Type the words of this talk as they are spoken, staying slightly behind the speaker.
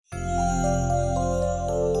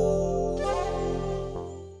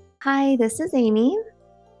Hi, this is Amy.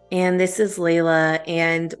 And this is Layla,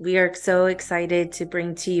 and we are so excited to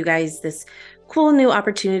bring to you guys this cool new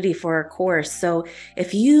opportunity for our course. So,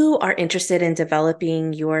 if you are interested in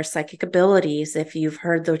developing your psychic abilities, if you've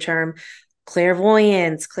heard the term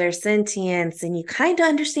clairvoyance, clairsentience, and you kind of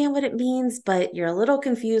understand what it means, but you're a little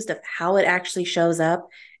confused of how it actually shows up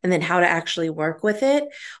and then how to actually work with it,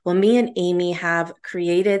 well, me and Amy have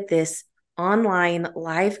created this online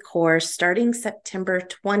live course starting September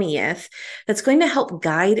 20th that's going to help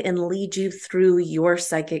guide and lead you through your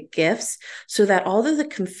psychic gifts so that all of the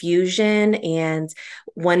confusion and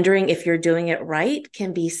wondering if you're doing it right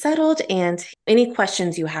can be settled. And any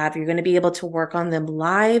questions you have, you're going to be able to work on them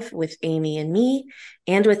live with Amy and me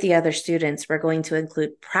and with the other students. We're going to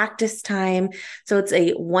include practice time. So it's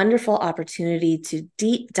a wonderful opportunity to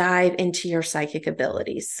deep dive into your psychic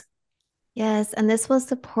abilities. Yes, and this will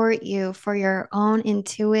support you for your own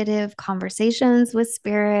intuitive conversations with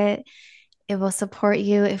spirit. It will support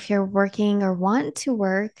you if you're working or want to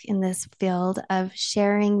work in this field of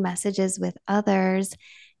sharing messages with others.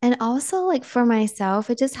 And also, like for myself,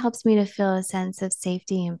 it just helps me to feel a sense of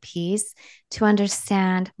safety and peace to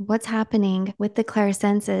understand what's happening with the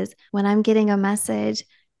clairsenses when I'm getting a message.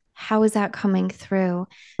 How is that coming through?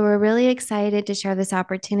 We're really excited to share this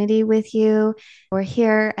opportunity with you. We're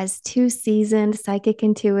here as two seasoned psychic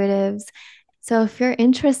intuitives. So, if you're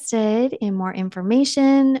interested in more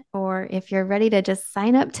information or if you're ready to just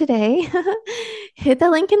sign up today, hit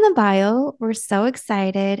the link in the bio. We're so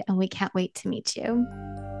excited and we can't wait to meet you.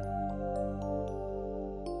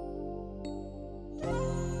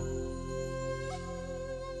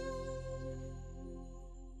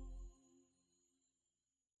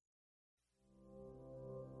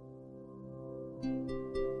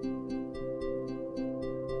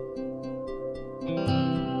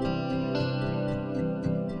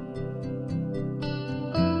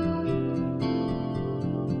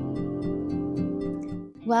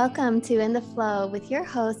 Welcome to In the Flow with your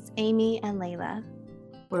hosts, Amy and Layla.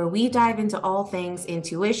 Where we dive into all things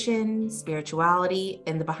intuition, spirituality,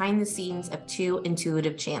 and the behind the scenes of two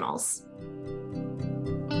intuitive channels.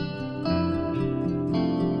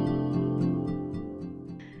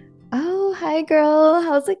 Oh, hi, girl.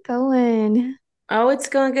 How's it going? Oh, it's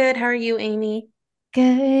going good. How are you, Amy?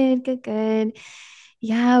 Good, good, good.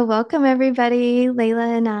 Yeah, welcome everybody.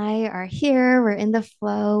 Layla and I are here. We're in the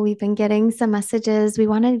flow. We've been getting some messages. We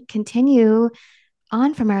want to continue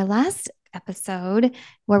on from our last episode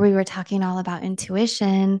where we were talking all about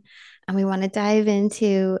intuition. And we want to dive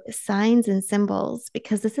into signs and symbols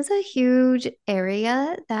because this is a huge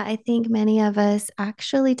area that I think many of us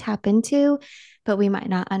actually tap into, but we might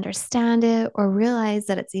not understand it or realize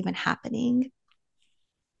that it's even happening.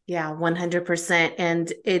 Yeah, 100%.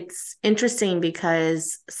 And it's interesting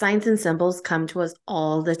because signs and symbols come to us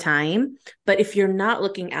all the time. But if you're not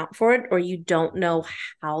looking out for it or you don't know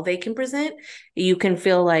how they can present, you can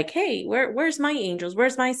feel like, hey, where's my angels?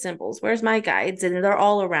 Where's my symbols? Where's my guides? And they're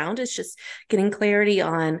all around. It's just getting clarity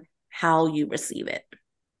on how you receive it.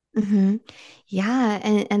 Hmm. Yeah,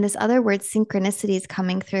 and this other word synchronicity is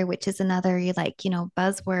coming through, which is another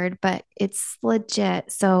buzzword, but it's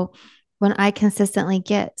legit. So when I consistently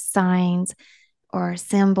get signs or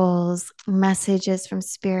symbols, messages from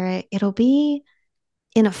spirit, it'll be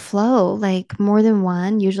in a flow, like more than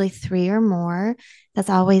one, usually three or more.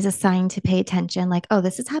 That's always a sign to pay attention. Like, oh,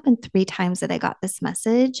 this has happened three times that I got this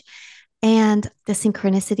message. And the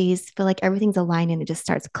synchronicities feel like everything's aligned and it just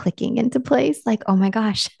starts clicking into place. Like, oh my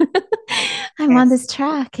gosh, I'm on Yes. this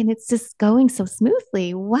track and it's just going so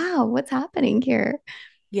smoothly. Wow, what's happening here?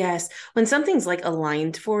 Yes. When something's like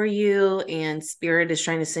aligned for you and spirit is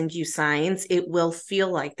trying to send you signs, it will feel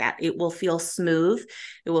like that. It will feel smooth.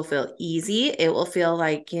 It will feel easy. It will feel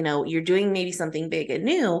like, you're doing maybe something big and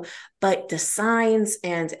new, but the signs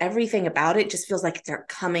and everything about it just feels like they're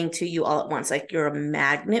coming to you all at once, like you're a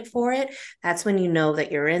magnet for it. That's when you know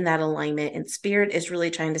that you're in that alignment and spirit is really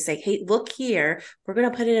trying to say, hey, look here. We're going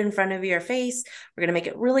to put it in front of your face. We're going to make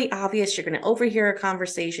it really obvious. You're going to overhear a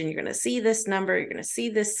conversation. You're going to see this number. You're going to see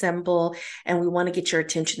this symbol. And we want to get your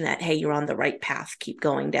attention that, hey, you're on the right path. Keep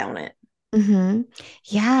going down it. Hmm.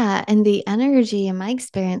 Yeah. And the energy in my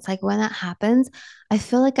experience, like when that happens, I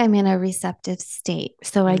feel like I'm in a receptive state.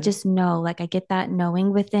 So I Mm. just know, like I get that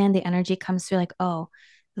knowing within the energy comes through, like, oh,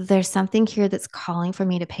 there's something here that's calling for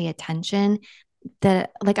me to pay attention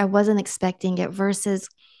that like I wasn't expecting it versus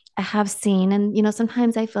I have seen. And,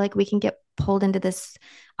 sometimes I feel like we can get pulled into this,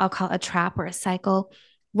 I'll call it a trap or a cycle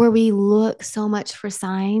where we look so much for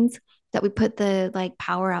signs that we put the like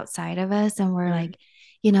power outside of us and we're Mm. like,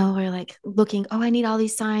 we're like looking, oh, I need all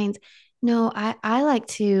these signs. No, I like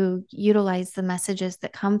to utilize the messages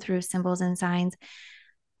that come through symbols and signs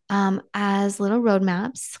as little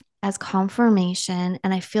roadmaps, as confirmation.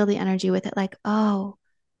 And I feel the energy with it like, oh,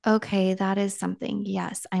 okay, that is something.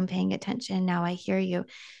 Yes, I'm paying attention. Now I hear you.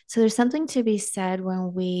 So there's something to be said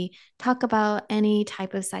when we talk about any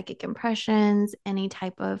type of psychic impressions, any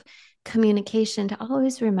type of communication, to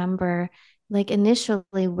always remember. Like initially,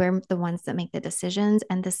 we're the ones that make the decisions,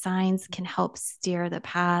 and the signs can help steer the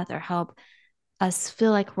path or help us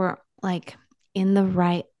feel like we're like in the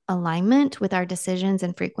right alignment with our decisions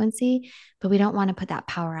and frequency, but we don't want to put that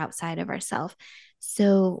power outside of ourselves.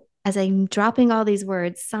 So as I'm dropping all these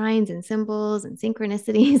words, signs and symbols and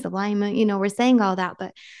synchronicities, alignment, we're saying all that,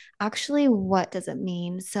 but actually, what does it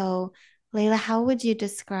mean? So, Layla, how would you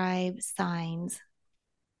describe signs?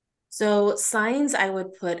 So signs I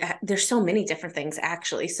would there's so many different things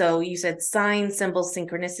actually. So you said signs, symbols,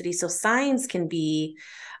 synchronicity. So signs can be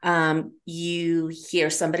you hear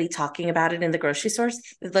somebody talking about it in the grocery store.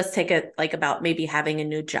 Let's take it like about maybe having a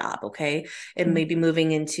new job, okay? And Mm. maybe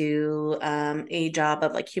moving into a job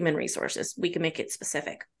of like human resources. We can make it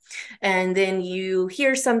specific. And then you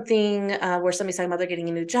hear something where somebody's talking about they're getting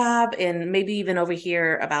a new job, and maybe even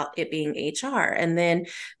overhear about it being HR. And then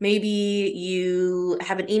maybe you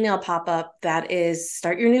have an email pop up that is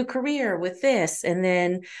start your new career with this. And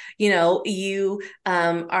then, you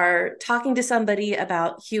are talking to somebody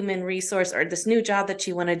about human resource or this new job that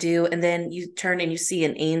you want to do. And then you turn and you see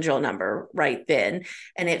an angel number right then.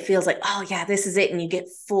 And it feels like, oh, yeah, this is it. And you get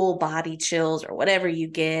full body chills or whatever you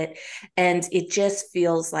get. And it just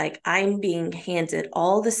feels like I'm being handed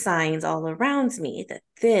all the signs all around me that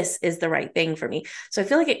this is the right thing for me. So I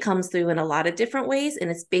feel like it comes through in a lot of different ways. And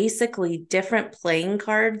it's basically different playing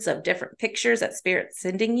cards of different pictures that Spirit's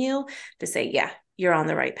sending you to say, yeah, you're on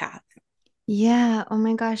the right path. Yeah. Oh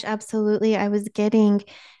my gosh, absolutely. I was getting,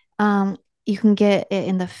 you can get it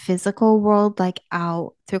in the physical world, like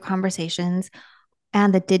out through conversations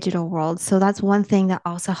and the digital world. So that's one thing that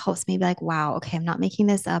also helps me be like, wow, okay, I'm not making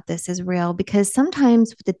this up. This is real. Because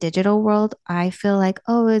sometimes with the digital world, I feel like,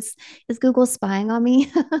 oh, is Google spying on me?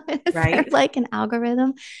 Is there Right. like an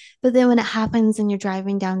algorithm? But then when it happens and you're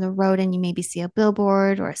driving down the road and you maybe see a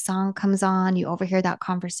billboard or a song comes on, you overhear that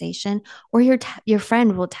conversation, or your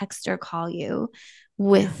friend will text or call you Yeah.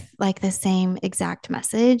 with like the same exact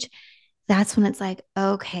message. That's when it's like,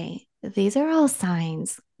 okay, these are all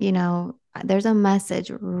signs, there's a message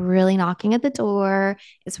really knocking at the door.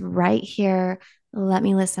 It's right here. Let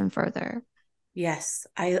me listen further. Yes,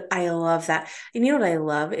 I love that. And you know what I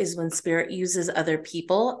love is when spirit uses other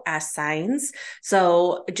people as signs.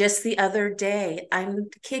 So just the other day, I'm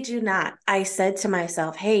kid you not, I said to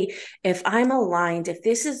myself, "Hey, if I'm aligned, if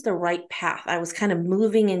this is the right path," I was kind of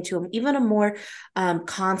moving into even a more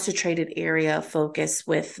concentrated area of focus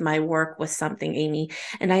with my work with something, Amy.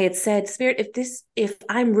 And I had said, "Spirit, if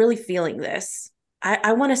I'm really feeling this."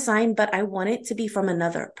 I want a sign, but I want it to be from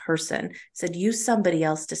another person. Said, use somebody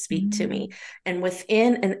else to speak to me. Mm. And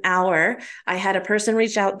within an hour, I had a person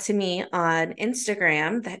reach out to me on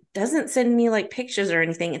Instagram that doesn't send me like pictures or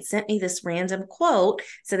anything. It sent me this random quote.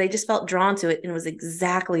 So they just felt drawn to it and it was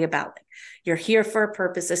exactly about it. You're here for a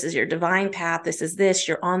purpose. This is your divine path. This is this.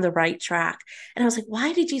 You're on the right track. And I was like,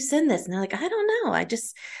 why did you send this? And they're like, I don't know.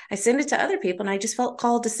 I send it to other people and I just felt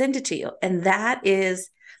called to send it to you. And that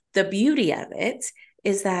is the beauty of it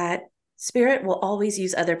is that spirit will always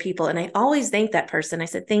use other people. And I always thank that person. I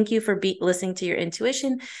said, thank you for listening to your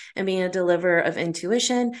intuition and being a deliverer of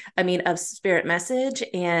intuition. I mean, of spirit message.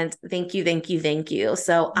 And thank you, thank you, thank you.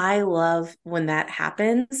 So I love when that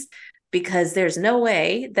happens because there's no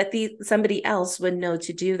way that somebody else would know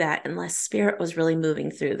to do that unless spirit was really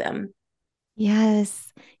moving through them.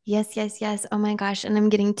 Yes. Yes, yes, yes. Oh my gosh. And I'm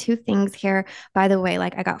getting two things here. By the way,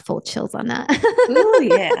 like I got full chills on that. Ooh,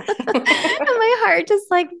 yeah. And my heart just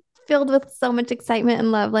like filled with so much excitement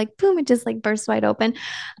and love. Like boom, it just like burst wide open.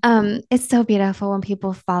 It's so beautiful when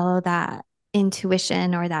people follow that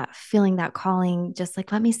intuition or that feeling, that calling, just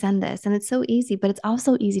like, let me send this. And it's so easy, but it's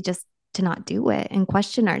also easy just to not do it and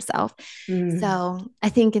question ourselves. Mm, So I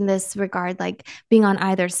think in this regard, like being on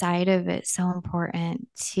either side of it, so important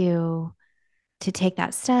to take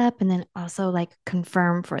that step and then also like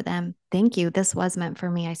confirm for them, thank you, this was meant for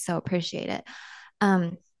me, I so appreciate it.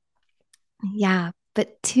 um yeah,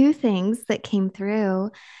 but two things that came through.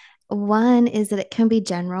 One is that it can be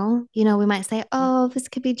general. We might say, oh, this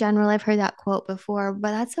could be general. I've heard that quote before,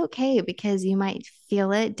 but that's okay because you might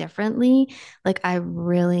feel it differently. Like, I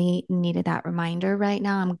really needed that reminder right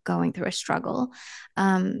now. I'm going through a struggle.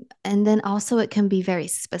 And then also, it can be very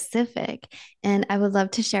specific. And I would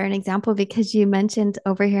love to share an example because you mentioned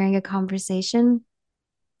overhearing a conversation.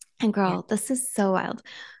 And Yeah. girl, this is so wild.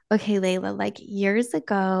 Okay, Layla, like years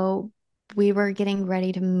ago, we were getting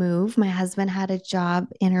ready to move. My husband had a job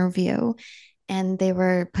interview and they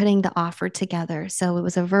were putting the offer together. So it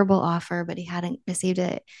was a verbal offer, but he hadn't received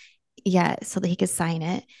it yet so that he could sign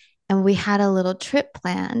it. And we had a little trip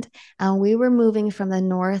planned. And we were moving from the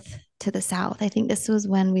north to the south. I think this was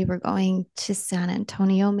when we were going to San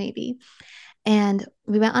Antonio, maybe. And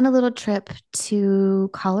we went on a little trip to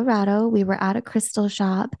Colorado. We were at a crystal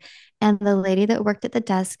shop, and the lady that worked at the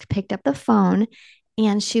desk picked up the phone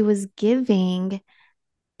and she was giving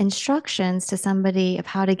instructions to somebody of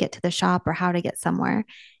how to get to the shop or how to get somewhere.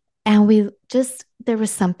 And there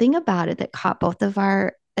was something about it that caught both of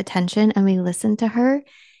our attention, and we listened to her.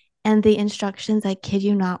 And the instructions, I kid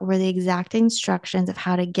you not, were the exact instructions of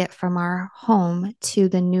how to get from our home to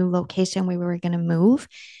the new location we were going to move.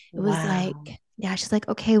 It was like, Wow. yeah, she's like,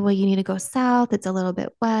 okay, well, you need to go south. It's a little bit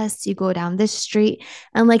west. You go down this street.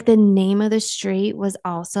 And like the name of the street was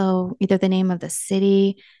also either the name of the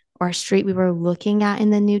city or a street we were looking at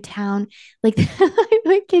in the new town. Like,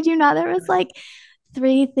 I kid you not, there was like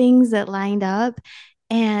three things that lined up.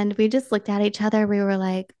 And we just looked at each other. We were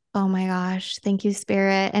like, oh my gosh, thank you,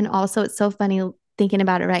 Spirit. And also, it's so funny thinking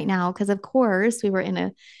about it right now because, of course, we were in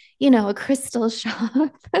a crystal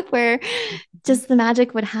shop where Mhm. just the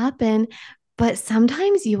magic would happen. But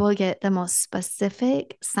sometimes you will get the most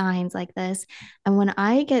specific signs like this. And when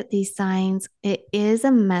I get these signs, it is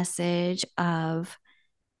a message of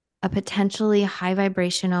a potentially high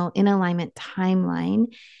vibrational in alignment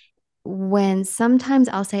timeline when sometimes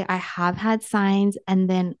I'll say I have had signs and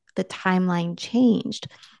then the timeline changed,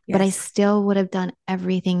 but I Yes. still would have done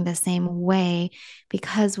everything the same way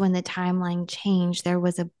because when the timeline changed, there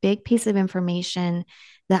was a big piece of information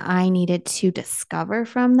that I needed to discover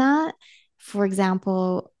from that. For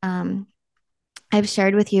example, I've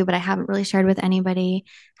shared with you, but I haven't really shared with anybody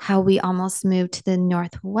how we almost moved to the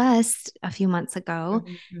Northwest a few months ago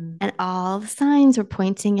Mhm. and all the signs were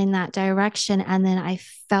pointing in that direction. And then I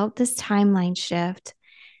felt this timeline shift,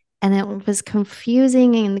 and it was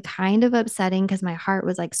confusing and kind of upsetting because my heart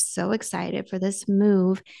was like so excited for this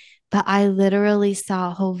move. But I literally saw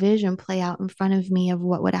a whole vision play out in front of me of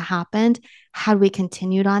what would have happened had we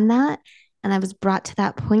continued on that. And I was brought to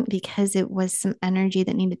that point because it was some energy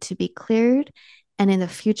that needed to be cleared. And in the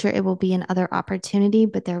future, it will be another opportunity.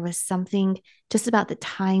 But there was something just about the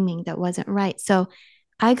timing that wasn't right. So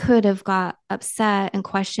I could have got upset and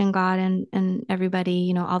questioned God and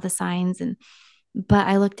everybody, all the signs and but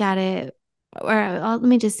I looked at it, or let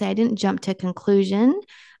me just say, I didn't jump to a conclusion.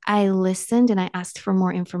 I listened and I asked for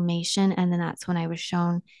more information. And then that's when I was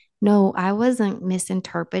shown no, I wasn't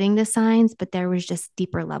misinterpreting the signs, but there was just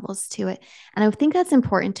deeper levels to it. And I think that's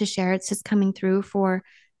important to share. It's just coming through for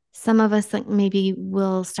some of us, like maybe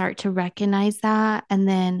we'll start to recognize that. And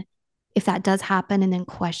then if that does happen, and then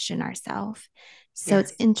question ourselves. So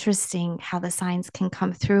it's Yes. interesting how the signs can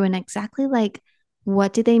come through and exactly like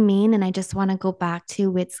what do they mean? And I just want to go back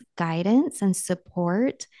to its guidance and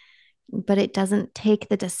support, but it doesn't take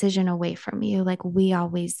the decision away from you. Like we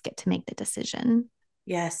always get to make the decision.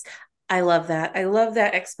 Yes. I love that. I love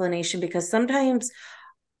that explanation because sometimes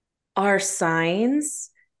our signs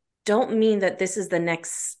don't mean that this is the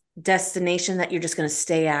next destination that you're just going to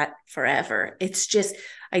stay at forever. It's just,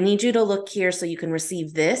 I need you to look here so you can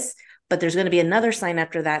receive this, but there's going to be another sign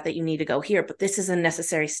after that that you need to go here. But this is a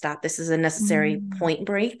necessary stop. This is a necessary Mm. point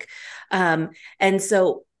break. Um, and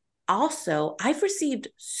so, also, I've received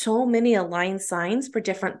so many aligned signs for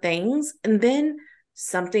different things. And then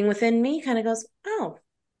something within me kind of goes, oh,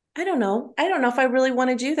 I don't know. I don't know if I really want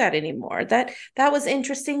to do that anymore. That was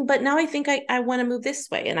interesting, but now I think I want to move this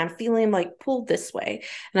way and I'm feeling like pulled this way.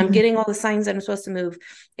 And I'm Mhm. getting all the signs that I'm supposed to move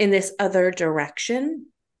in this other direction.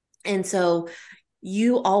 And so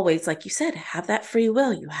you always, like you said, have that free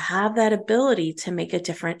will. You have that ability to make a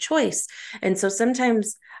different choice. And so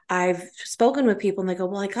sometimes I've spoken with people and they go,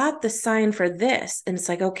 well, I got the sign for this. And it's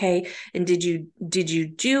like, okay, and did you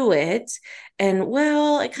do it? And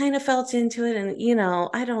well, I kind of felt into it. And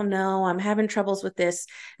I don't know. I'm having troubles with this.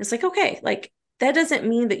 And it's like, okay, like that doesn't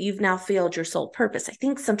mean that you've now failed your soul purpose. I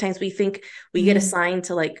think sometimes we think we get Mm. assigned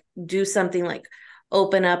to like do something like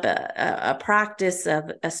open up a practice of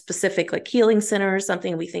a specific like healing center or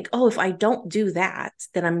something, we think, oh, if I don't do that,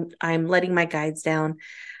 then I'm letting my guides down.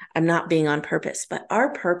 I'm not being on purpose. But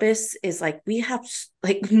our purpose is like we have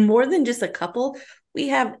like more than just a couple. we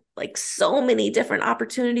have like so many different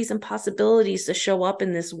opportunities and possibilities to show up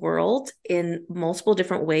in this world in multiple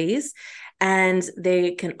different ways. And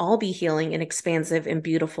they can all be healing and expansive and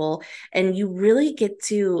beautiful. And you really get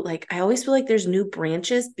to, like, I always feel like there's new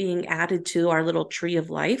branches being added to our little tree of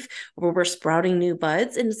life where we're sprouting new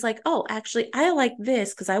buds. And it's like, oh, actually, I like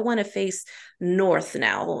this because I want to face north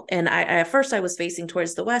now. And at first I was facing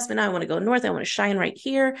towards the west, but now I want to go north. I want to shine right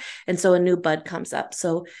here. And so a new bud comes up.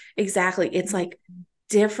 So exactly, it's like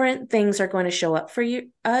different things are going to show up for you,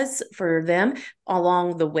 us, for them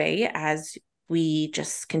along the way as we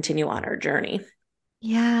just continue on our journey.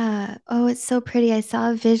 Yeah. Oh, it's so pretty. I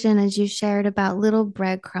saw a vision as you shared about little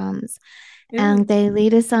breadcrumbs, and Mm, they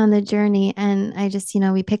lead us on the journey. And I just,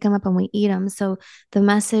 we pick them up and we eat them. So the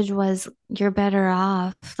message was, you're better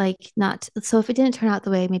off. Like, not so if it didn't turn out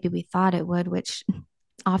the way maybe we thought it would, which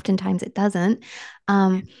oftentimes it doesn't.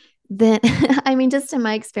 Um, then, I mean, just in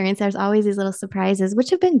my experience, there's always these little surprises,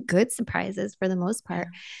 which have been good surprises for the most part,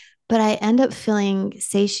 yeah. but I end up feeling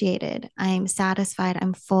satiated. I'm satisfied.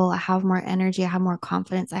 I'm full. I have more energy. I have more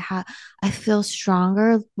confidence. I feel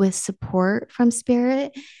stronger with support from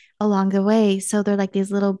spirit along the way. So they're like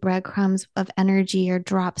these little breadcrumbs of energy or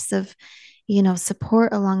drops of,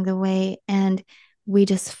 support along the way. And we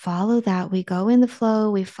just follow that. We go in the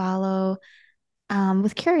flow. We follow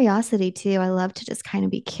with curiosity too. I love to just kind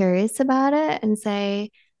of be curious about it and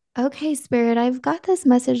say, okay, spirit, I've got this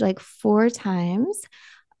message like 4 times.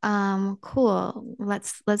 Cool.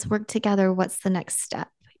 Let's work together. What's the next step?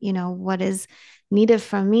 What is needed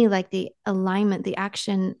from me, like the alignment, the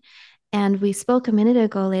action. And we spoke a minute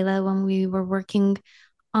ago, Layla, when we were working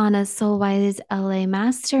on a Soul Wise LA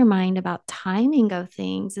mastermind about timing of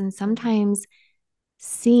things. And sometimes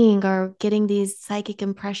seeing or getting these psychic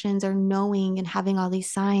impressions or knowing and having all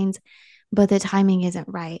these signs, but the timing isn't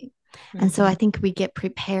right. And so I Mm-hmm. think we get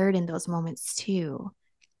prepared in those moments too.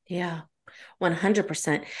 Yeah.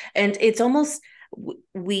 100%. And it's almost,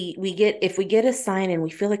 we get, if we get a sign and we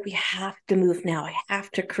feel like we have to move now, I have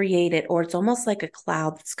to create it, or it's almost like a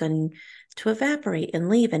cloud that's going to evaporate and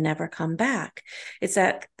leave and never come back. It's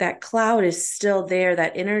that cloud is still there,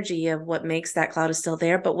 that energy of what makes that cloud is still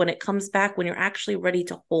there, but when it comes back, when you're actually ready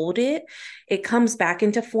to hold it, it comes back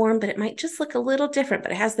into form, but it might just look a little different,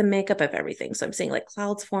 but it has the makeup of everything. So I'm saying, like,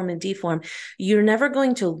 clouds form and deform, you're never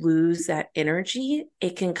going to lose that energy.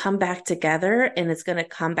 It can come back together, and it's going to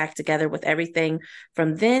come back together with everything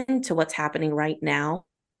from then to what's happening right now.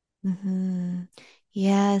 Mm-hmm.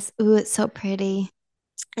 Yes. Ooh, it's so pretty.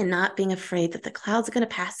 And not being afraid that the clouds are going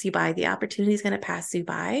to pass you by, the opportunity is going to pass you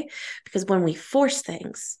by. Because when we force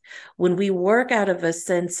things, when we work out of a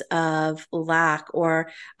sense of lack, or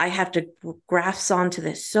I have to grasp onto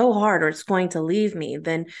this so hard or it's going to leave me,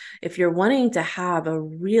 then if you're wanting to have a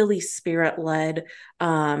really spirit led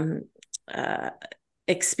uh,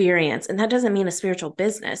 experience. And that doesn't mean a spiritual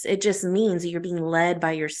business. It just means you're being led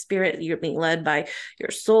by your spirit, you're being led by your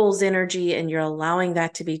soul's energy, and you're allowing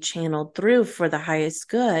that to be channeled through for the highest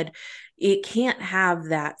good. It can't have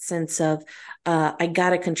that sense of I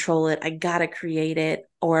gotta control it, I gotta create it,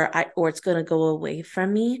 or it's gonna go away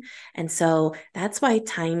from me. And so that's why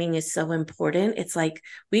timing is so important. It's like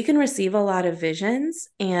we can receive a lot of visions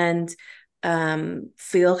and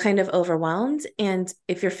feel kind of overwhelmed. And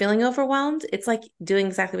if you're feeling overwhelmed, it's like doing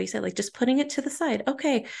exactly what you said, like just putting it to the side.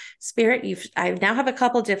 Okay, spirit, I now have a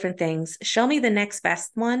couple different things. Show me the next best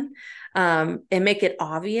one, and make it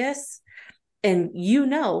obvious. And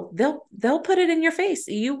they'll put it in your face.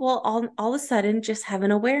 You will all of a sudden just have an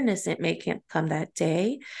awareness. It may can't come that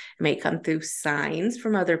day. It may come through signs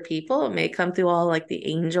from other people. It may come through all like the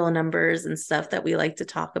angel numbers and stuff that we like to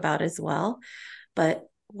talk about as well. But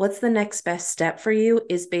what's the next best step for you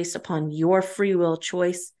is based upon your free will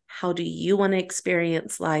choice. How do you want to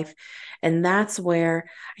experience life? And that's where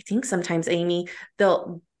I think sometimes, Amy,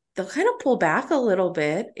 they'll kind of pull back a little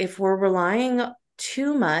bit if we're relying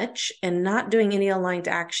too much and not doing any aligned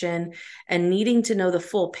action and needing to know the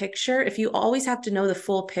full picture. If you always have to know the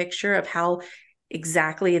full picture of how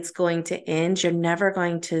exactly it's going to end, you're never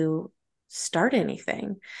going to start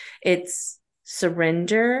anything. It's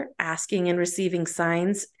surrender, asking and receiving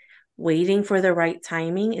signs, waiting for the right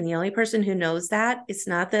timing. And the only person who knows that is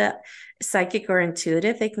not the psychic or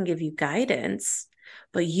intuitive. They can give you guidance,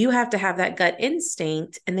 but you have to have that gut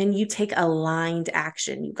instinct. And then you take aligned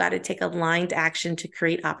action. You got to take aligned action to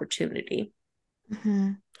create opportunity.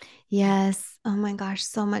 Mm-hmm. Yes. Oh my gosh,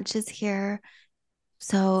 so much is here.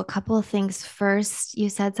 So, a couple of things. First, you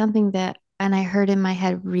said something that, and I heard in my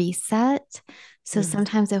head, reset. So, Mm-hmm.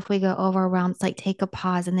 sometimes if we go overwhelmed, it's like take a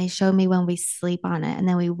pause, and they show me when we sleep on it, and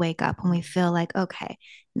then we wake up and we feel like, okay,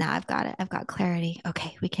 now I've got it. I've got clarity.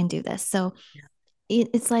 Okay, we can do this. So,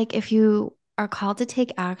 it's like if you are called to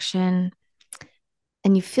take action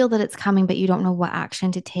and you feel that it's coming, but you don't know what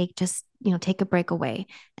action to take, just, take a break away,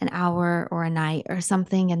 an hour or a night or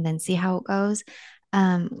something, and then see how it goes.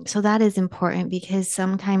 So that is important because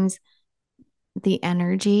sometimes the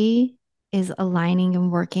energy is aligning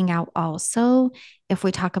and working out also. If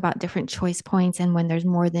we talk about different choice points and when there's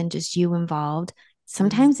more than just you involved, Mhm.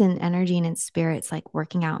 sometimes in energy and in spirits, like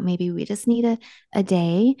working out, maybe we just need a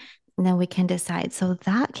day and then we can decide. So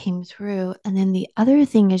that came through. And then the other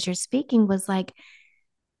thing as you're speaking was like,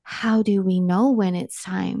 how do we know when it's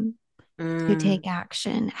time to Mm, take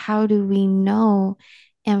action? How do we know?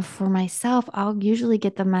 And for myself, I'll usually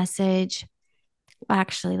get the message.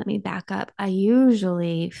 Actually, let me back up. I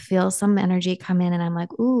usually feel some energy come in and I'm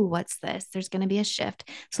like, ooh, what's this? There's going to be a shift.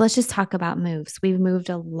 So let's just talk about moves. We've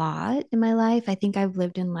moved a lot in my life. I think I've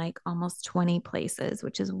lived in like almost 20 places,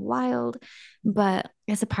 which is wild, but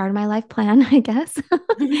it's a part of my life plan, I guess.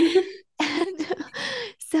 And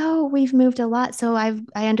so we've moved a lot. So I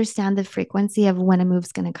understand the frequency of when a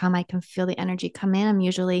move's going to come. I can feel the energy come in. I'm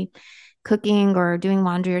usually cooking or doing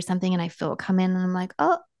laundry or something, and I feel it come in, and I'm like,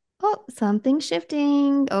 oh, something's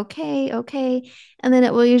shifting. Okay, okay. And then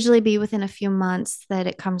it will usually be within a few months that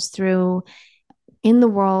it comes through in the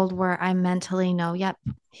world where I mentally know, yep,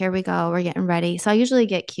 here we go. We're getting ready. So I usually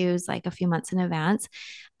get cues like a few months in advance.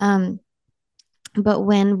 Um, but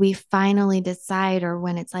when we finally decide, or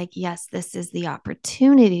when it's like, yes, this is the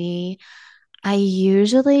opportunity, I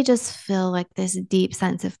usually just feel like this deep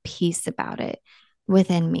sense of peace about it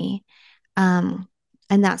within me. Um,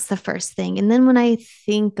 and that's the first thing. And then when I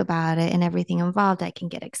think about it and everything involved, I can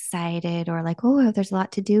get excited or like, oh, there's a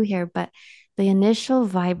lot to do here. But the initial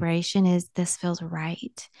vibration is this feels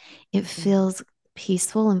right. It feels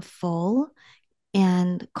peaceful and full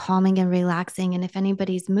and calming and relaxing. And if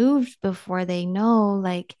anybody's moved before, they know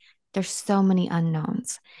like there's so many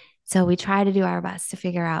unknowns. So we try to do our best to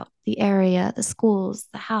figure out the area, the schools,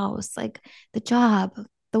 the house, like the job,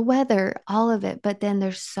 the weather, all of it. But then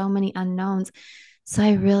there's so many unknowns. So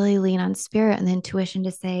I really lean on spirit and the intuition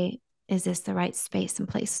to say, is this the right space and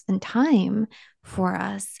place and time for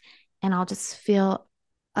us? And I'll just feel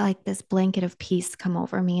like this blanket of peace come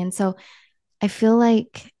over me. And so I feel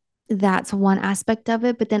like that's one aspect of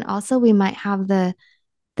it, but then also we might have the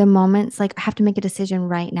moments like I have to make a decision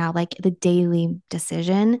right now, like the daily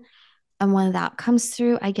decision. And when that comes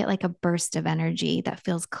through, I get like a burst of energy that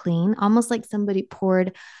feels clean, almost like somebody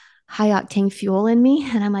poured high octane fuel in me.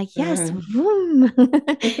 And I'm like, yes, mhm.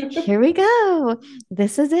 vroom. Here we go.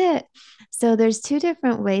 This is it. So there's two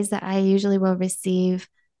different ways that I usually will receive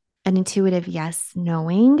an intuitive yes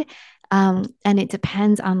knowing. And it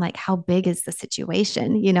depends on like how big is the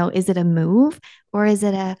situation. Is it a move or is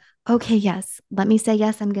it a okay, yes, let me say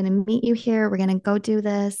yes, I'm going to meet you here, we're going to go do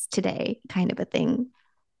this today kind of a thing.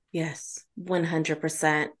 Yes,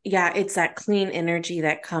 100%. Yeah, it's that clean energy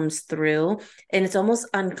that comes through, and it's almost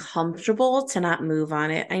uncomfortable to not move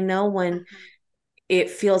on it. I know when it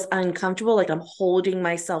feels uncomfortable, like I'm holding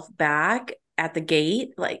myself back at the gate,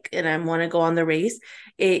 like, and I want to go on the race.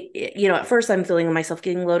 At first I'm feeling myself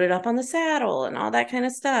getting loaded up on the saddle and all that kind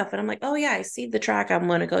of stuff. And I'm like, oh, yeah, I see the track I'm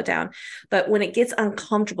going to go down. But when it gets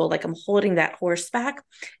uncomfortable, like I'm holding that horse back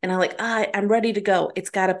and I'm like, I'm ready to go.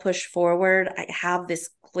 It's got to push forward. I have this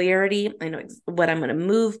clarity. I know what I'm going to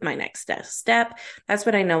move, my next step. That's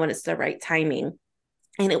what I know when it's the right timing,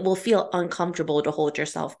 and it will feel uncomfortable to hold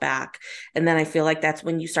yourself back. And then I feel like that's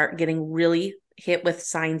when you start getting really hit with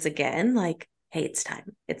signs again, like, hey, it's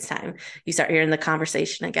time. It's time. You start hearing the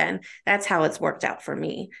conversation again. That's how it's worked out for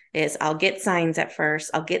me is I'll get signs at first.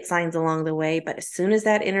 I'll get signs along the way, but as soon as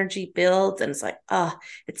that energy builds and it's like, oh,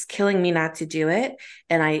 it's killing me not to do it.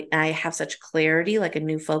 And I have such clarity, like a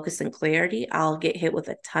new focus and clarity, I'll get hit with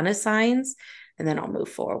a ton of signs and then I'll move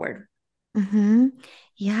forward. Mm-hmm.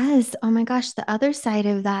 Yes. Oh my gosh. The other side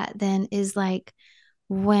of that then is like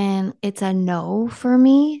when it's a no for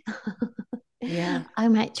me, Yeah. I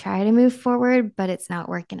might try to move forward, but it's not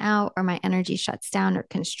working out, or my energy shuts down or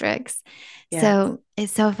constricts. Yeah. So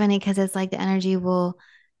it's so funny because it's like the energy will,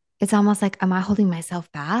 it's almost like, am I holding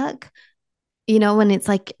myself back? When it's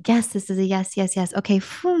like, yes, this is a yes, yes, yes. Okay,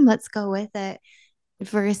 phew, let's go with it.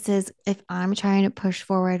 Versus if I'm trying to push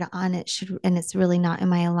forward on it, should and it's really not in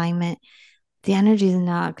my alignment, the energy is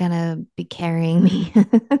not gonna be carrying me.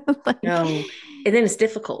 Like, No. And then it's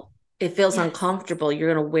difficult. It feels yes. uncomfortable.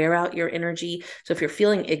 You're going to wear out your energy. So if you're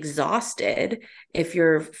feeling exhausted, if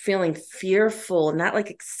you're feeling fearful, not like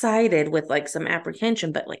excited with like some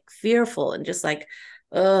apprehension, but like fearful and just like,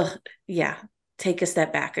 yeah, take a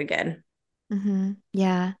step back again.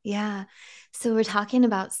 Yeah, yeah. So we're talking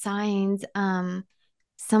about signs.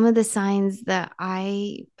 some of the signs that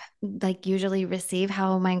I like usually receive,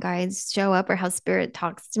 how my guides show up or how spirit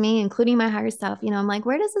talks to me, including my higher self, I'm like,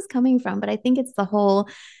 where does this coming from? But I think it's the whole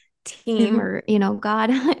team or,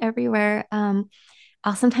 God everywhere.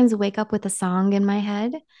 I'll sometimes wake up with a song in my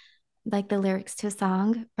head, like the lyrics to a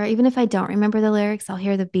song, or even if I don't remember the lyrics, I'll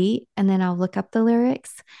hear the beat and then I'll look up the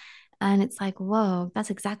lyrics. And it's like, whoa,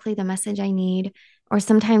 that's exactly the message I need. Or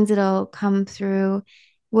sometimes it'll come through.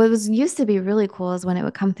 What was used to be really cool is when it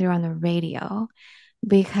would come through on the radio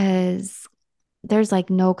because there's like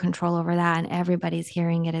no control over that and everybody's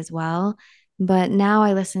hearing it as well. But now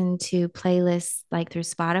I listen to playlists like through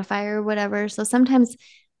Spotify or whatever. So sometimes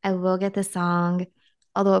I will get the song,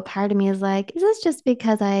 although a part of me is like, is this just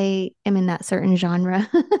because I am in that certain genre?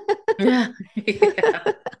 Yeah.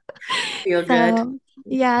 Yeah. Feel good. So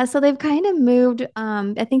yeah, so they've kind of moved.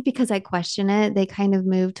 I think because I question it, they kind of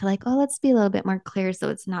moved to like, oh, let's be a little bit more clear so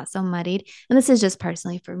it's not so muddied. And this is just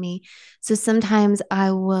personally for me. So sometimes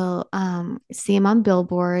I will see them on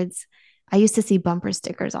billboards. I used to see bumper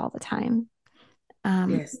stickers all the time.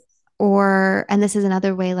 Um, Yes. and this is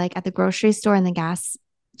another way, like at the grocery store and the gas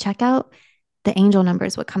checkout, the angel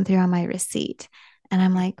numbers would come through on my receipt. And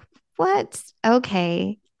I'm like, what?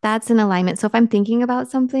 Okay, that's in alignment. So if I'm thinking about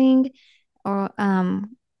something or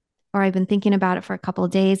I've been thinking about it for a couple of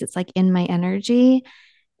days, it's like in my energy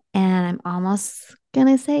and I'm almost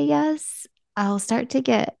gonna say yes, I'll start to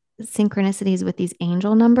get synchronicities with these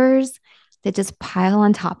angel numbers that just pile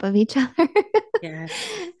on top of each other. Yes.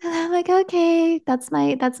 And I'm like, okay, that's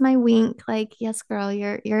my wink. Like, yes, girl,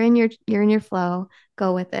 you're in your flow.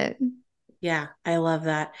 Go with it. Yeah, I love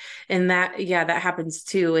that. And yeah, that happens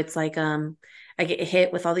too. It's like I get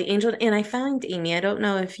hit with all the angel and I find, Amy, I don't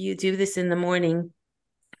know if you do this in the morning,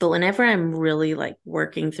 but whenever I'm really like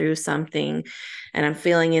working through something and I'm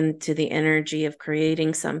feeling into the energy of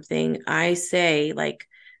creating something, I say like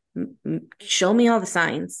show me all the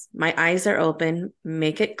signs. My eyes are open,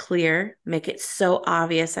 make it clear, make it so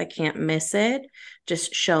obvious I can't miss it.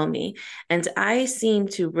 Just show me. And I seem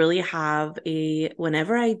to really have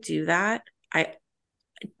whenever I do that, I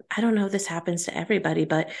I don't know if this happens to everybody,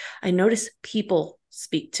 but I notice people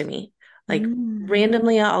speak to me. Like Mm.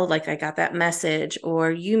 randomly, I got that message,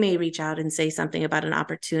 or you may reach out and say something about an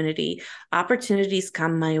opportunity. Opportunities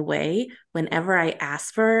come my way whenever I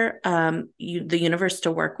ask for the universe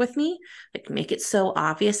to work with me, like make it so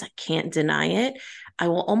obvious I can't deny it. I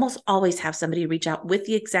will almost always have somebody reach out with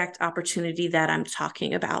the exact opportunity that I'm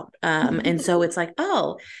talking about. And so it's like,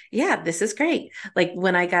 oh, yeah, this is great. Like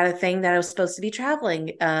when I got a thing that I was supposed to be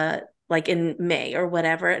traveling, like in May or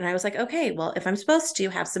whatever. And I was like, okay, well, if I'm supposed to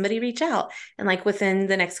have somebody reach out, and like within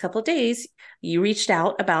the next couple of days, you reached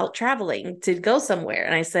out about traveling to go somewhere.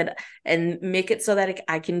 And I said, and make it so that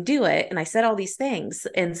I can do it. And I said all these things.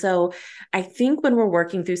 And so I think when we're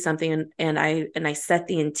working through something and I set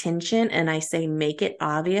the intention and I say, make it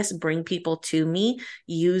obvious, bring people to me,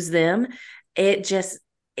 use them, it just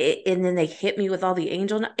and then they hit me with all the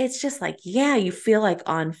angel. It's just like, yeah, you feel like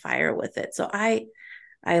on fire with it. So I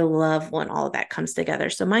love when all of that comes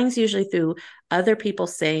together. So mine's usually through other people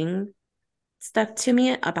saying stuff to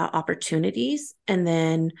me about opportunities. And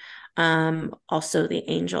then also the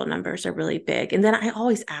angel numbers are really big. And then I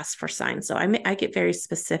always ask for signs. So I get very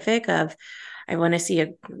specific of, I want to see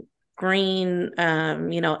a green,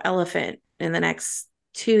 elephant in the next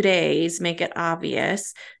 2 days, make it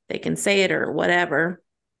obvious. They can say it or whatever.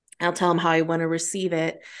 I'll tell them how I want to receive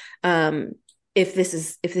it. Um, if this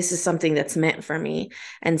is something that's meant for me.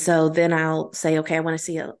 And so then I'll say, okay, I want to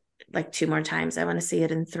see it like two more times. I want to see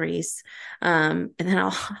it in threes. And then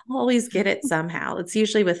I'll always get it somehow. It's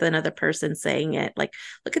usually with another person saying it, like,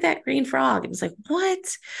 look at that green frog. And it's like,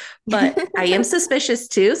 what? But I am suspicious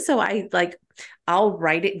too. So I'll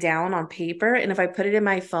write it down on paper. And if I put it in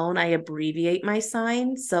my phone, I abbreviate my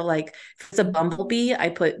sign. So like if it's a bumblebee, I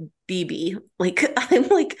put BB.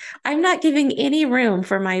 I'm not giving any room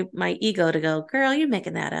for my ego to go, girl, you're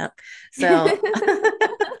making that up. So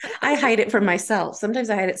I hide it from myself. Sometimes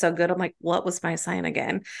I hide it so good. I'm like, what was my sign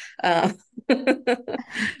again? But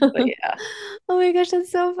yeah. Oh my gosh,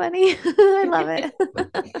 that's so funny. I love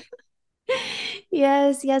it.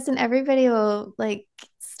 Yes, yes, and everybody will like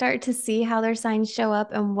start to see how their signs show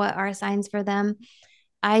up and what are signs for them.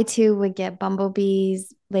 I too would get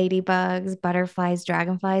bumblebees, ladybugs, butterflies,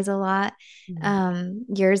 dragonflies a lot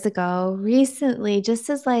years ago. Recently, just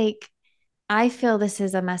as like I feel this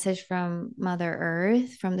is a message from Mother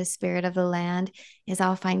Earth, from the spirit of the land, is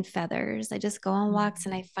I'll find feathers. I just go on walks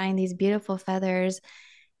and I find these beautiful feathers,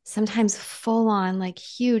 sometimes full on like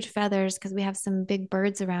huge feathers because we have some big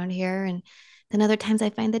birds around here. And then other times I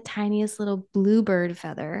find the tiniest little bluebird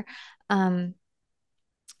feather. Um,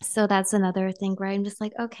 So that's another thing where I'm just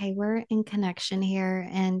like, okay, we're in connection here.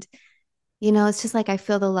 And, it's just like I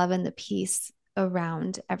feel the love and the peace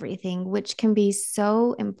around everything, which can be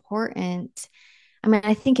so important. I mean,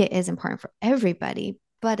 I think it is important for everybody,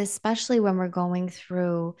 but especially when we're going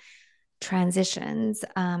through transitions,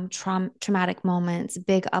 traumatic moments,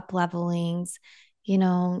 big up levelings,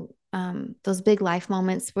 those big life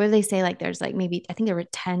moments where they say like there's like maybe I think there were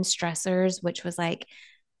 10 stressors, which was like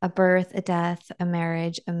a birth, a death, a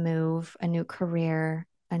marriage, a move, a new career,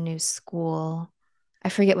 a new school. I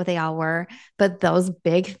forget what they all were, but those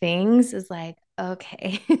big things is like,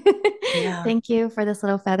 okay, Yeah. thank you for this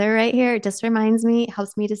little feather right here. It just reminds me,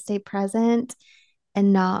 helps me to stay present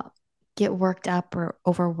and not get worked up or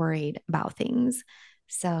over worried about things.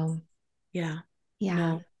 So, Yeah. yeah.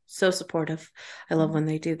 No, so supportive. I love when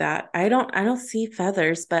they do that. I don't see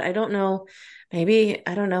feathers, but I don't know, maybe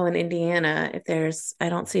I don't know in Indiana if there's I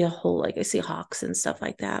don't see a whole like I see hawks and stuff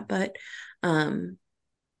like that, but um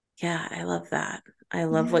yeah, I love that. I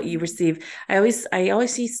love what Yeah. you receive. I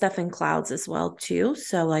always see stuff in clouds as well too.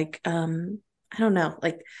 So like I don't know,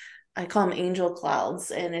 like I call them angel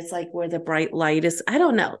clouds and it's like where the bright light is. I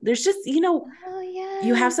don't know. There's just, Oh,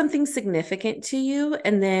 you have yes. something significant to you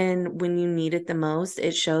and then when you need it the most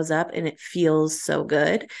it shows up and it feels so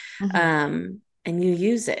good, Mhm. and you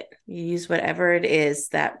use whatever it is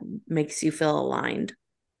that makes you feel aligned.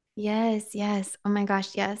 Yes, yes. Oh my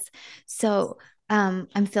gosh, yes. So,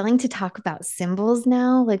 I'm feeling to talk about symbols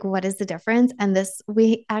now. Like, what is the difference? And this,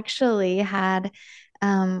 we actually had,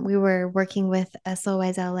 we were working with a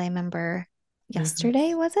SOS LA member Mhm.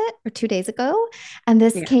 yesterday, was it? Or 2 days ago? And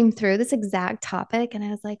this Yeah. came through, this exact topic. And I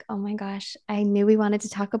was like, oh my gosh, I knew we wanted to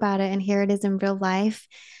talk about it. And here it is in real life.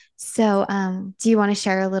 So, do you want to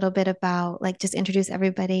share a little bit about, like, just introduce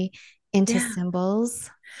everybody into Yeah.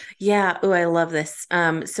 symbols? Yeah. Oh, I love this.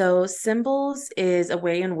 So symbols is a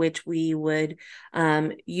way in which we would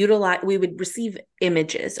we would receive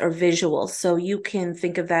images or visuals. So you can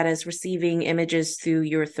think of that as receiving images through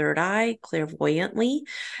your third eye clairvoyantly.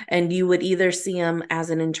 And you would either see them as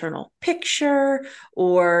an internal picture,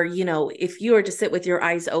 or, if you were to sit with your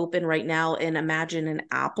eyes open right now and imagine an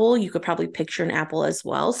apple, you could probably picture an apple as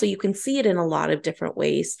well. So you can see it in a lot of different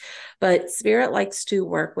ways. But Spirit likes to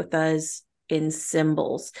work with us in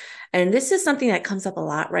symbols. And this is something that comes up a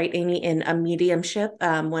lot, right, Amy, in a mediumship.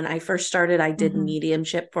 When I first started, I did Mhm.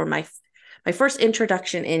 mediumship for my first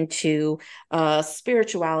introduction into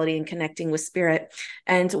spirituality and connecting with spirit.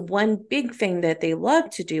 And one big thing that they love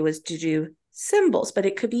to do is to do symbols, but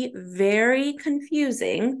it could be very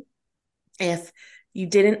confusing if you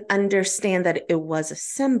didn't understand that it was a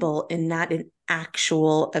symbol and not an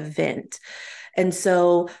actual event. And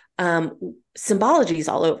so symbology is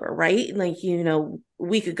all over, right? Like,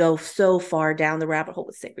 we could go so far down the rabbit hole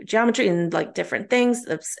with sacred geometry and like different things.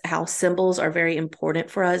 That's how symbols are very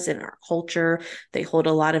important for us in our culture. They hold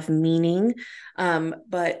a lot of meaning.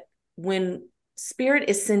 But when spirit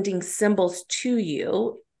is sending symbols to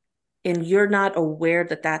you, and you're not aware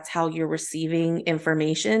that that's how you're receiving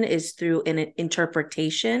information is through an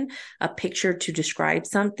interpretation, a picture to describe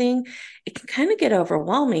something, it can kind of get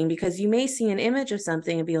overwhelming because you may see an image of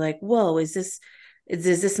something and be like, whoa, does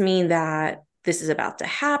this mean that this is about to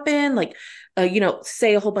happen? Like,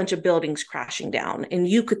 say a whole bunch of buildings crashing down and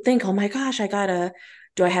you could think, oh my gosh,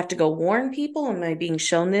 do I have to go warn people? Am I being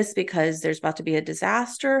shown this because there's about to be a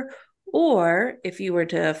disaster? Or if you were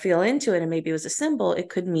to feel into it and maybe it was a symbol, it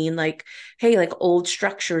could mean like, hey, like old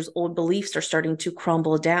structures, old beliefs are starting to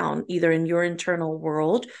crumble down, either in your internal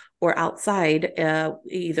world or outside,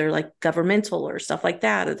 either like governmental or stuff like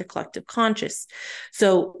that, or the collective conscious.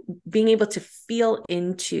 So being able to feel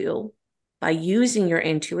into by using your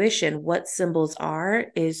intuition what symbols are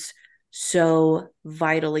is so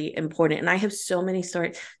vitally important. And I have so many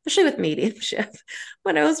stories, especially with mediumship.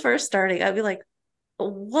 When I was first starting, I'd be like,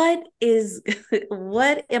 what is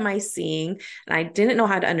what am I seeing? And I didn't know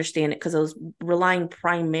how to understand it because I was relying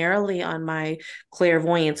primarily on my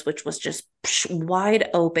clairvoyance, which was just wide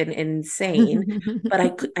open and insane. But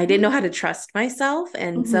I didn't know how to trust myself.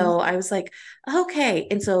 And Mhm. so I was like, okay.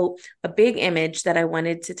 And so a big image that I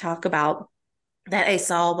wanted to talk about that I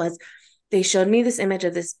saw was they showed me this image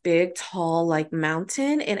of this big, tall, like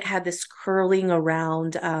mountain, and it had this curling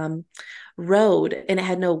around road and it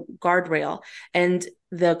had no guardrail. And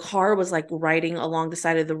the car was like riding along the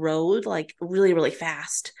side of the road, like really, really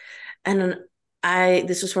fast. And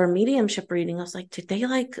this was for a mediumship reading. I was like, did they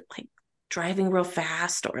like driving real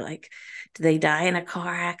fast or like, did they die in a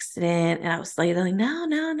car accident? And I was like, no,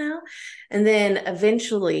 no, no. And then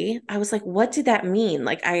eventually I was like, what did that mean?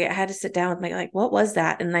 Like I had to sit down with my, like, what was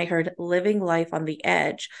that? And I heard living life on the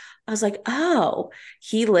edge. I was like, oh,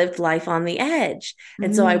 he lived life on the edge.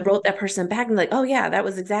 And so I Mm. wrote that person back and like, oh yeah, that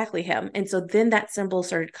was exactly him. And so then that symbol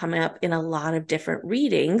started coming up in a lot of different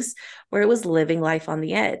readings where it was living life on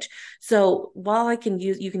the edge. So while you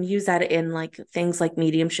can use that in like things like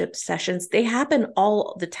mediumship sessions, they happen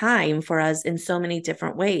all the time for us in so many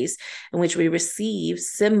different ways in which we receive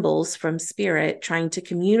symbols from spirit trying to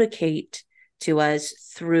communicate to us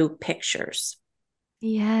through pictures.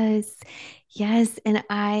 Yes. Yes. And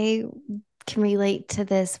I can relate to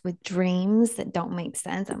this with dreams that don't make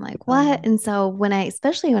sense. I'm like, what? Um, And so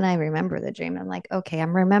especially when I remember the dream, I'm like, okay,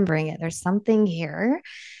 I'm remembering it. There's something here.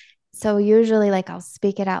 So usually, like, I'll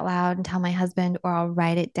speak it out loud and tell my husband, or I'll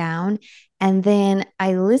write it down. And then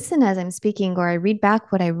I listen as I'm speaking, or I read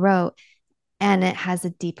back what I wrote, and it has a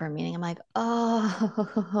deeper meaning. I'm like,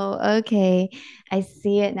 oh, okay. I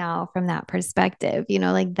see it now from that perspective.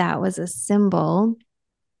 Like that was a symbol,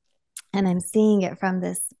 and I'm seeing it from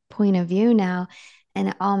this point of view now, and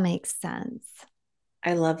it all makes sense.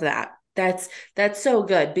 I love that. That's so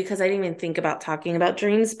good because I didn't even think about talking about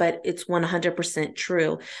dreams, but it's 100%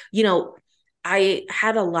 true. You know, I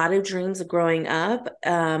had a lot of dreams growing up,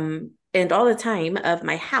 and all the time of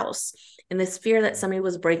my house and this fear that somebody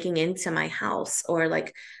was breaking into my house or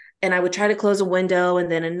like, and I would try to close a window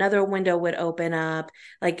and then another window would open up.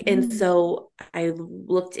 Like, and Mm. so I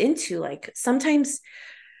looked into like sometimes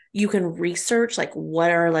you can research like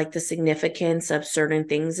what are like the significance of certain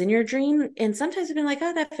things in your dream, and sometimes you've been like,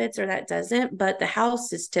 oh, that fits or that doesn't, but the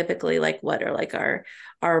house is typically like what are like our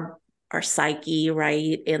our psyche,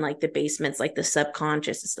 right? And like the basement's like the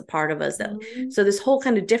subconscious, it's the part of us that, Mhm. so this whole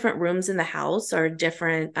kind of different rooms in the house are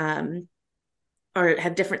different, or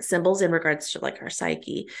have different symbols in regards to like our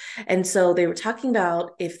psyche. And so they were talking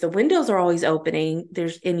about if the windows are always opening,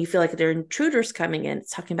 there's, and you feel like there are intruders coming in,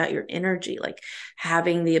 it's talking about your energy, like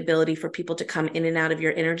having the ability for people to come in and out of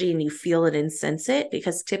your energy and you feel it and sense it.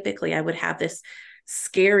 Because typically I would have this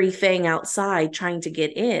scary thing outside trying to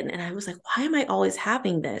get in. And I was like, why am I always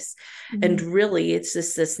having this? And Mhm. really, it's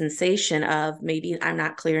just the sensation of maybe I'm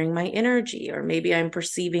not clearing my energy, or maybe I'm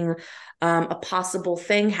perceiving a possible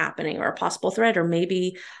thing happening or a possible threat, or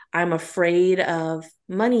maybe I'm afraid of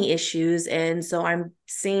money issues. And so I'm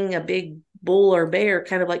seeing a big bull or bear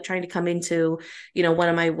kind of like trying to come into, one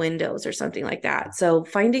of my windows or something like that. So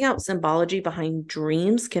finding out symbology behind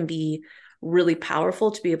dreams can be really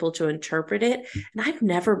powerful to be able to interpret it. And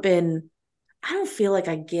I don't feel like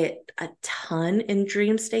I get a ton in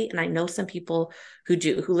dream state. And I know some people who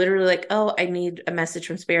do, who literally like, oh, I need a message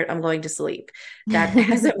from spirit, I'm going to sleep. That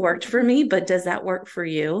hasn't worked for me, but does that work for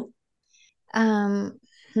you? um,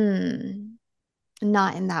 hmm.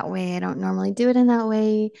 Not in that way. I don't normally do it in that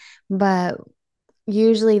way, but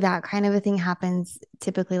usually that kind of a thing happens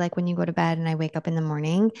typically like when you go to bed and I wake up in the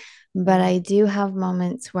morning. But Mm. I do have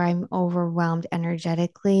moments where I'm overwhelmed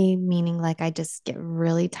energetically, meaning like I just get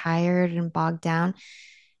really tired and bogged down.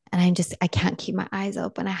 And I can't keep my eyes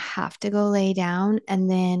open. I have to go lay down. And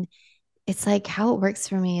then it's like how it works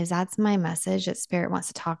for me is that's my message that spirit wants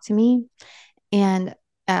to talk to me. And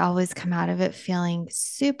I always come out of it feeling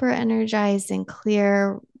super energized and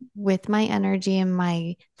clear with my energy and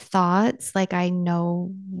my thoughts. Like I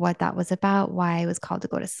know what that was about, why I was called to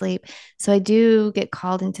go to sleep. So I do get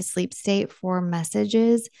called into sleep state for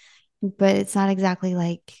messages, but it's not exactly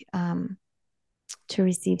like to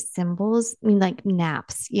receive symbols. I mean, like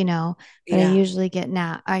naps, but Yeah. I usually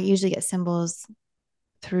get symbols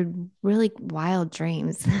through really wild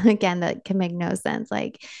dreams again that can make no sense,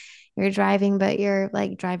 like you're driving but you're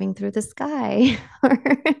like driving through the sky or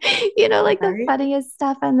like the Right. funniest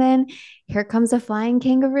stuff, and then here comes a flying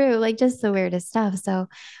kangaroo, like just the weirdest stuff. So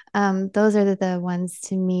those are the ones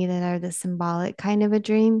to me that are the symbolic kind of a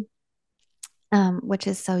dream, which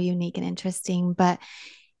is so unique and interesting. But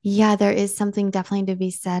yeah, there is something definitely to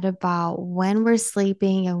be said about when we're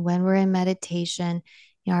sleeping and when we're in meditation.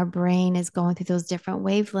 Our brain is going through those different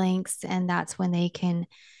wavelengths, and that's when they can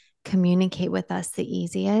communicate with us the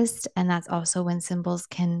easiest. And that's also when symbols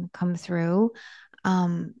can come through.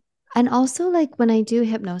 Um, and also, like when I do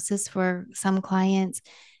hypnosis for some clients,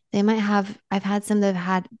 I've had some that have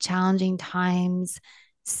had challenging times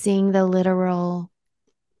seeing the literal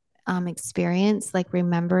experience, like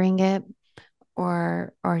remembering it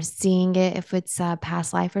or seeing it if it's a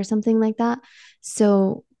past life or something like that.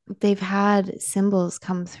 So they've had symbols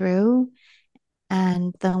come through,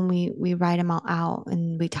 and then we write them all out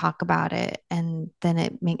and we talk about it, and then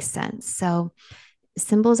it makes sense. So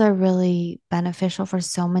symbols are really beneficial for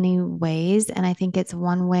so many ways, and I think it's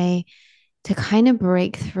one way to kind of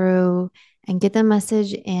break through and get the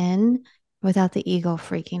message in, without the ego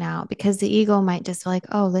freaking out, because the ego might just feel like,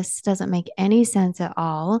 oh, this doesn't make any sense at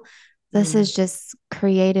all. This Mm. is just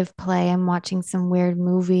creative play. I'm watching some weird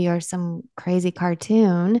movie or some crazy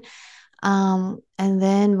cartoon. And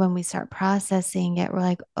then when we start processing it, we're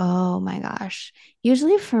like, oh my gosh.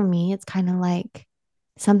 Usually for me, it's kind of like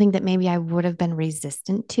something that maybe I would have been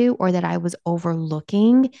resistant to or that I was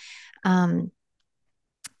overlooking. Um,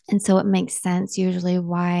 and so it makes sense usually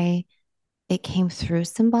why it came through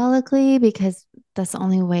symbolically, because that's the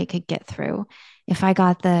only way it could get through. If I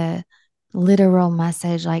got the literal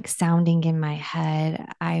message like sounding in my head,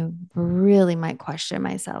 I really might question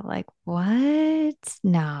myself like, what?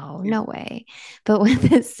 No, Yeah. no way. But when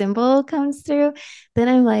the symbol comes through, then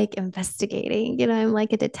I'm like investigating, I'm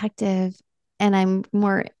like a detective and I'm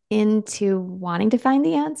more into wanting to find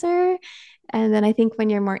the answer. And then I think when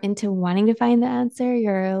you're more into wanting to find the answer,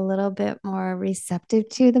 you're a little bit more receptive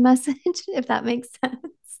to the message, if that makes sense.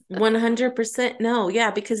 100% no.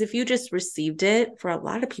 Yeah, because if you just received it, for a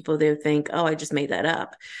lot of people, they would think, oh, I just made that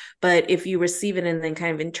up. But if you receive it and then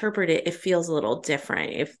kind of interpret it, it feels a little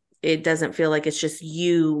different. If it doesn't feel like it's just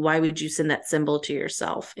you, why would you send that symbol to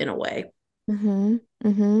yourself in a way? Mm-hmm.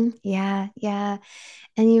 Mm-hmm. Yeah, yeah.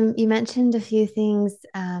 And you mentioned a few things.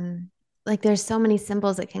 Like there's so many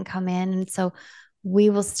symbols that can come in, and so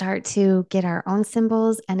we will start to get our own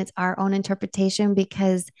symbols, and it's our own interpretation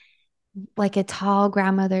because like a tall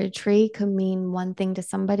grandmother tree could mean one thing to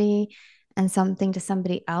somebody and something to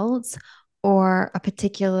somebody else, or a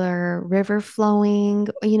particular river flowing,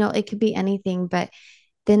 it could be anything. But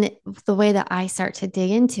then the way that I start to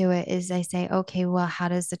dig into it is I say, okay, well, how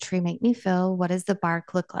does the tree make me feel? What does the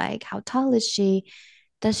bark look like? How tall is she?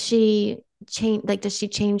 Does she change? Like, does she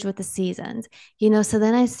change with the seasons? So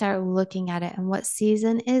then I start looking at it and what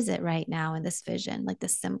season is it right now in this vision, like the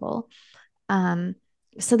symbol. Um,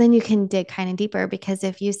 so then you can dig kind of deeper, because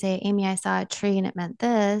if you say, Amy, I saw a tree and it meant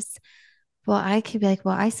this, well, I could be like,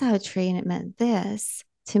 well, I saw a tree and it meant this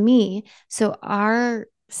to me. So our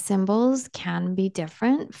symbols can be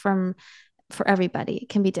different for everybody. It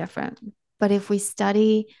can be different. But if we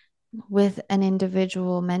study with an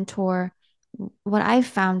individual mentor, what I've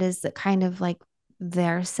found is that kind of like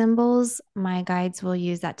their symbols, my guides will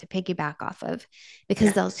use that to piggyback off of, because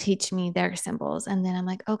Yeah. they'll teach me their symbols. And then I'm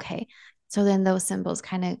like, okay. So then those symbols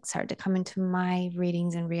kind of start to come into my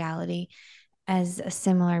readings and reality as a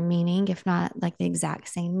similar meaning, if not like the exact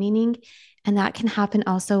same meaning. And that can happen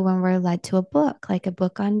also when we're led to a book, like a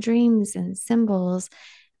book on dreams and symbols.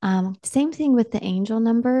 Same thing with the angel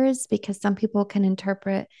numbers, because some people can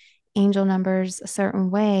interpret angel numbers a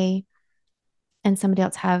certain way and somebody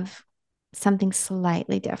else have something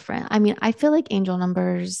slightly different. I mean, I feel like angel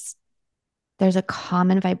numbers, there's a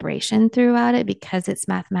common vibration throughout it because it's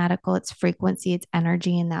mathematical, it's frequency, it's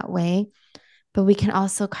energy in that way. But we can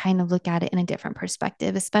also kind of look at it in a different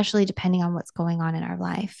perspective, especially depending on what's going on in our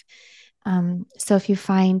life. So if you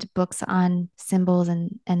find books on symbols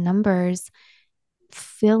and numbers,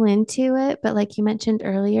 feel into it. But like you mentioned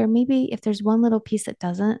earlier, maybe if there's one little piece that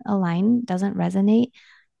doesn't align, doesn't resonate,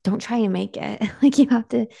 don't try and make it. Like you have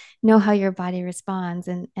to know how your body responds,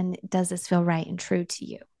 and does this feel right and true to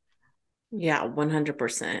you? Yeah,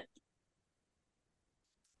 100%.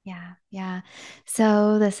 Yeah, yeah.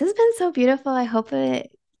 So this has been so beautiful. I hope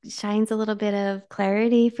it shines a little bit of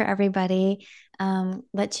clarity for everybody.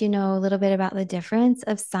 Let you know a little bit about the difference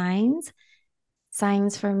of signs.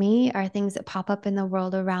 Signs for me are things that pop up in the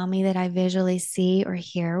world around me that I visually see or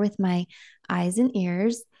hear with my eyes and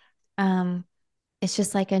ears. Um, it's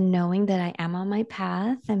just like a knowing that I am on my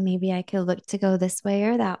path and maybe I could look to go this way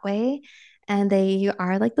or that way. And they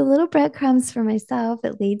are like the little breadcrumbs for myself.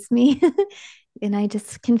 It leads me. And I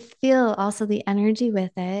just can feel also the energy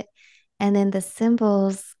with it. And then the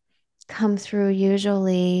symbols come through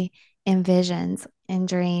usually in visions and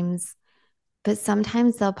dreams, but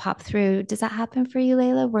sometimes they'll pop through. Does that happen for you,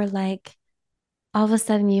 Layla? Where like all of a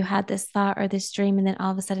sudden you had this thought or this dream, and then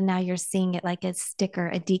all of a sudden now you're seeing it like a sticker,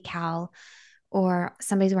 a decal, or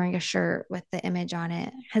somebody's wearing a shirt with the image on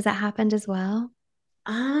it. Has that happened as well?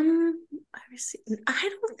 I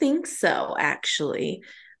don't think so, actually.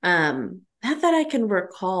 Not that I can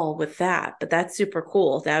recall with that, but that's super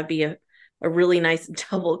cool. That would be a really nice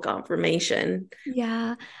double confirmation.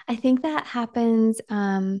 Yeah, I think that happens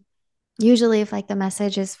usually if like the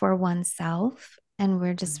message is for oneself and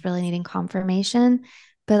we're just really needing confirmation.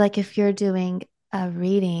 But like if you're doing a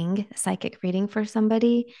reading, a psychic reading for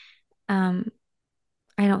somebody, um,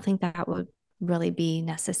 I don't think that would really be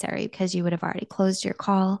necessary because you would have already closed your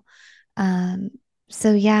call. Um,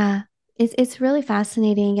 so yeah, it's really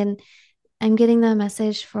fascinating, and I'm getting the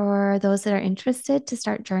message for those that are interested to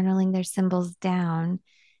start journaling their symbols down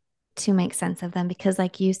to make sense of them because,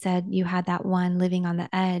 like you said, you had that one living on the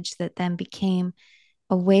edge that then became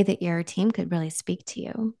a way that your team could really speak to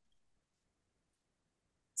you.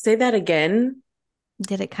 Say that again.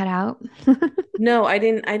 Did it cut out? No, I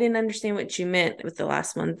didn't understand what you meant with the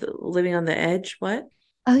last one, living on the edge. What?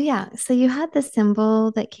 Oh, yeah. So you had the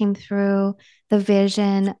symbol that came through the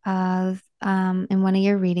vision of in one of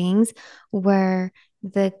your readings where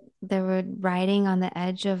they were riding on the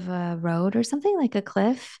edge of a road or something like a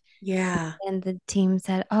cliff. Yeah. And the team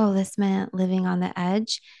said, oh, this meant living on the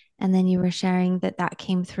edge. And then you were sharing that that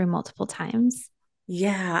came through multiple times.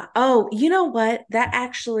 Yeah. Oh, you know what? That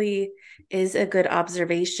actually is a good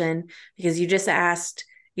observation because you just asked,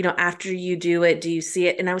 after you do it, do you see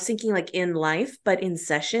it? And I was thinking like in life, but in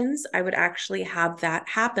sessions, I would actually have that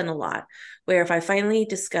happen a lot, where if I finally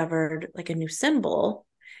discovered like a new symbol,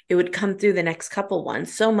 it would come through the next couple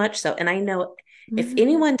ones, so much so. And I know if Mm.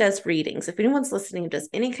 anyone does readings, if anyone's listening, does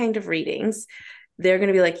any kind of readings, they're going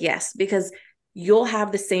to be like, yes, because you'll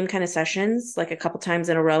have the same kind of sessions like a couple times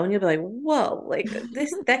in a row and you'll be like, whoa, like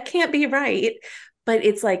this, that can't be right. But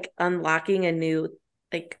it's like unlocking a new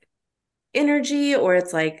like energy, or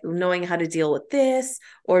it's like knowing how to deal with this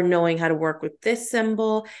or knowing how to work with this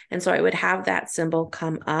symbol. And so I would have that symbol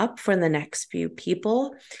come up for the next few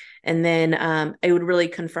people. And then I would really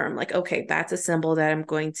confirm, like, okay, that's a symbol that I'm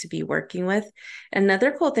going to be working with.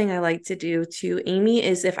 Another cool thing I like to do too, Amy,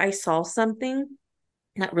 is if I saw something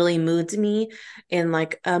that really moves me in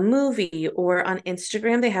like a movie or on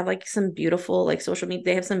Instagram. They have like some beautiful, like social media,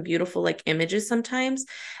 they have some beautiful like images sometimes.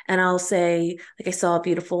 And I'll say, like, I saw a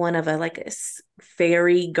beautiful one of a like a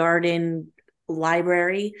fairy garden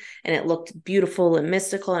library and it looked beautiful and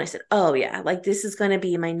mystical. And I said, oh, yeah, like this is going to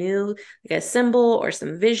be my new, like a symbol or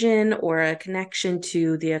some vision or a connection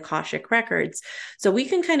to the Akashic records. So we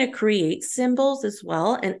can kind of create symbols as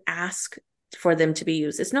well and ask for them to be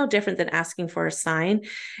used. It's no different than asking for a sign.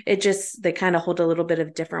 It just, they kind of hold a little bit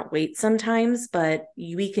of different weight sometimes, but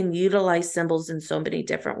we can utilize symbols in so many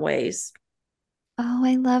different ways. Oh,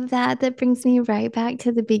 I love that. That brings me right back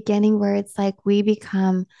to the beginning where it's like we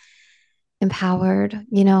become empowered.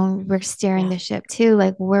 We're steering Yeah. the ship too.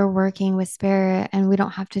 Like we're working with spirit and we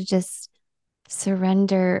don't have to just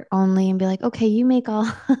surrender only and be like, okay, you make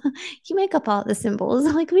all you make up all the symbols.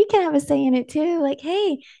 Like we can have a say in it too. Like,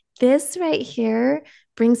 hey, this right here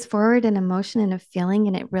brings forward an emotion and a feeling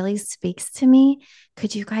and it really speaks to me.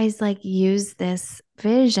 Could you guys like use this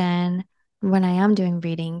vision when I am doing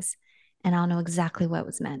readings and I'll know exactly what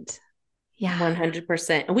was meant? Yeah.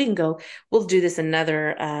 100%. And we can go, we'll do this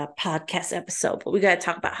another podcast episode, but we got to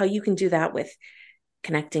talk about how you can do that with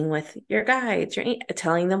connecting with your guides,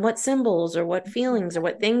 telling them what symbols or what feelings or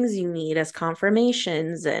what things you need as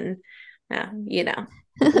confirmations. And,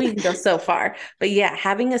 we can go so far. But yeah,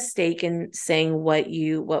 having a stake in saying what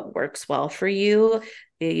works well for you.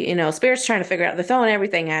 Spirit's trying to figure out, they're throwing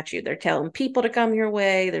everything at you. They're telling people to come your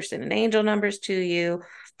way. They're sending angel numbers to you.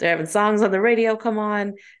 They're having songs on the radio come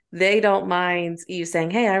on. They don't mind you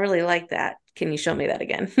saying, hey, I really like that. Can you show me that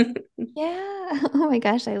again? Yeah. Oh my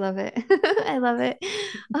gosh, I love it. I love it.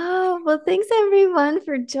 Oh, well, thanks everyone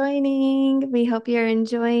for joining. We hope you're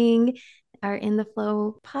enjoying our In the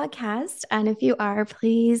Flow podcast. And if you are,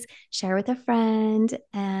 please share with a friend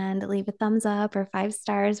and leave a thumbs up or 5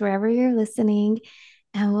 stars wherever you're listening.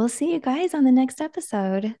 And we'll see you guys on the next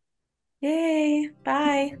episode. Yay.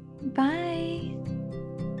 Bye. Bye.